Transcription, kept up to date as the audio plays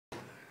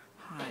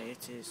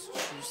it is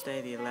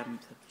Tuesday the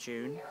 11th of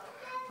June.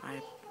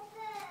 I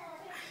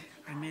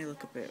may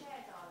look a bit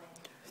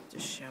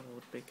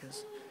dishevelled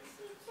because,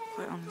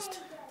 quite honest,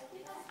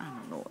 I'm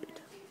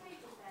annoyed.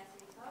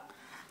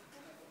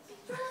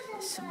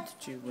 It's something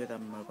to do with a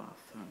mobile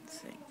phone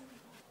thing.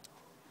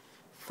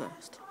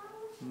 First,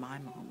 my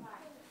mom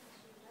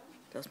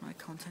does my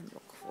content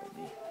look for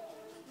me.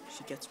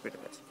 She gets rid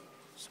of it,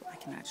 so I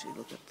can actually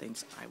look at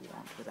things I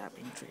want without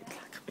being treated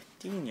like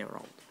a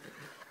 15-year-old.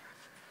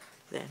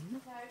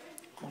 Then,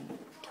 on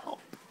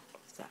top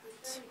of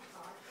that,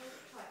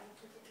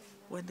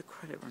 when the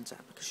credit runs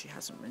out because she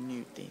hasn't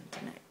renewed the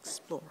Internet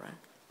Explorer,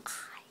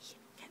 I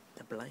get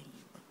the blame,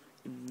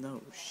 even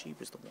though she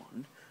was the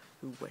one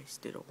who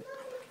wasted all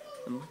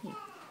the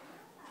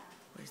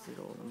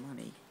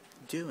money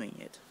doing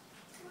it.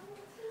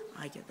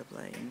 I get the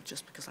blame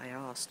just because I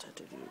asked her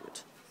to do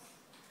it.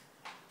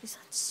 Is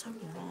that so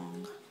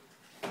wrong?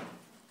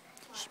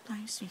 She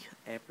blames me for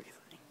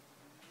everything.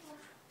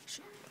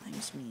 She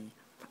blames me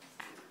for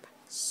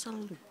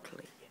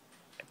absolutely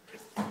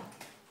everything.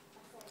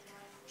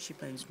 She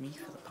blames me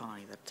for the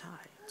party that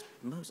ties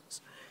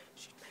Moses.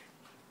 She blames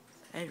me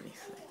for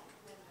everything.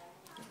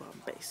 Is what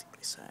I'm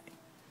basically saying.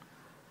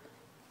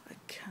 I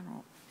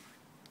cannot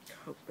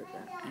cope with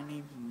that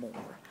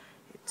anymore.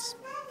 It's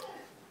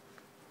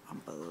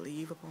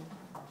unbelievable.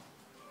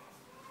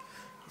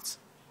 It's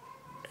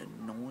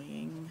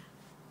annoying.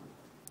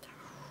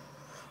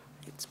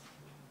 It's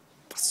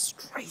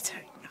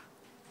frustrating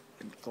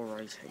and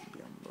grating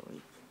beyond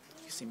belief.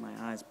 You see my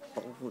eyes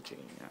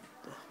bulging at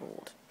the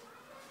thought.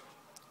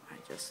 I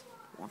just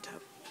want to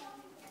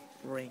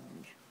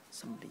wring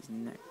somebody's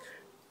neck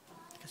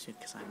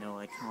because I know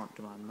I can't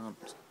do my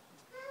mum's.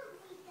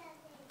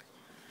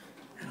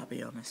 And I'll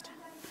be honest,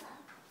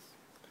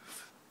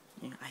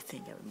 I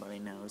think everybody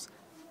knows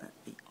that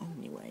the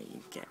only way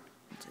you get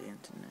onto the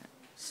internet,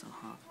 so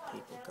half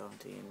people go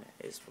onto the internet,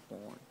 is for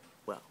born,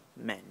 well,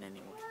 men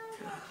anyway,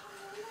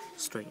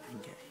 straight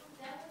and gay.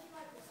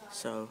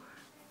 So,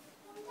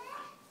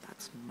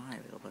 that's my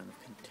little bone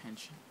of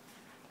contention.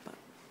 But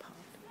part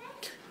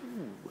 2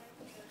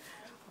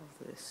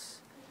 of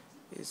this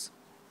is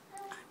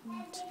I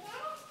want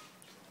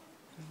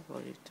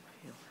everybody to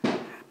feel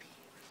happy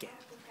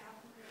again.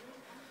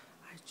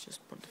 I just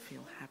want to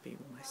feel happy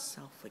with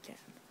myself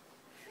again.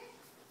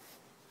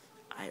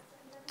 I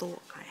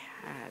thought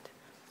I had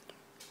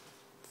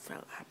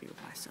felt happy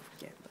with myself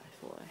again, but I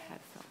thought I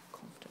had felt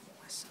confident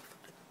with myself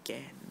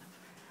again.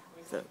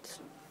 That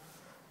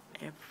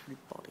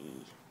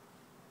everybody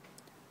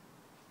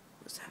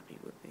was happy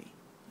with me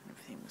and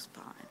everything was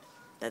fine.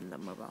 Then the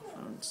mobile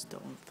phone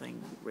stolen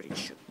thing really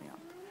shook me up.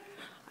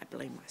 I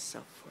blamed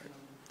myself for it,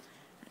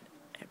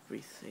 and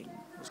everything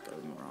was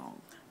going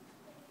wrong.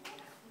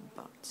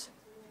 But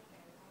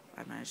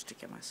I managed to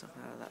get myself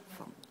out of that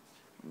funk,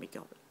 and we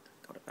got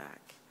it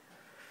back.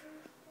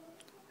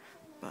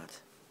 But for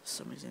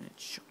some reason it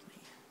shook me,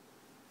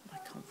 my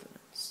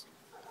confidence.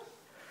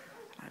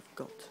 And I've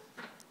got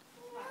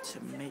to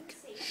make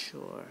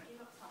sure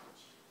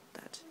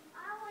that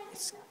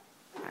it's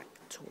back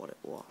to what it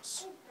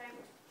was.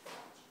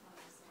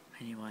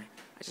 Anyway,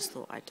 I just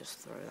thought I'd just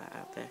throw that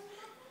out there.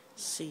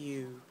 See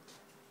you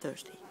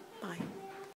Thursday. Bye.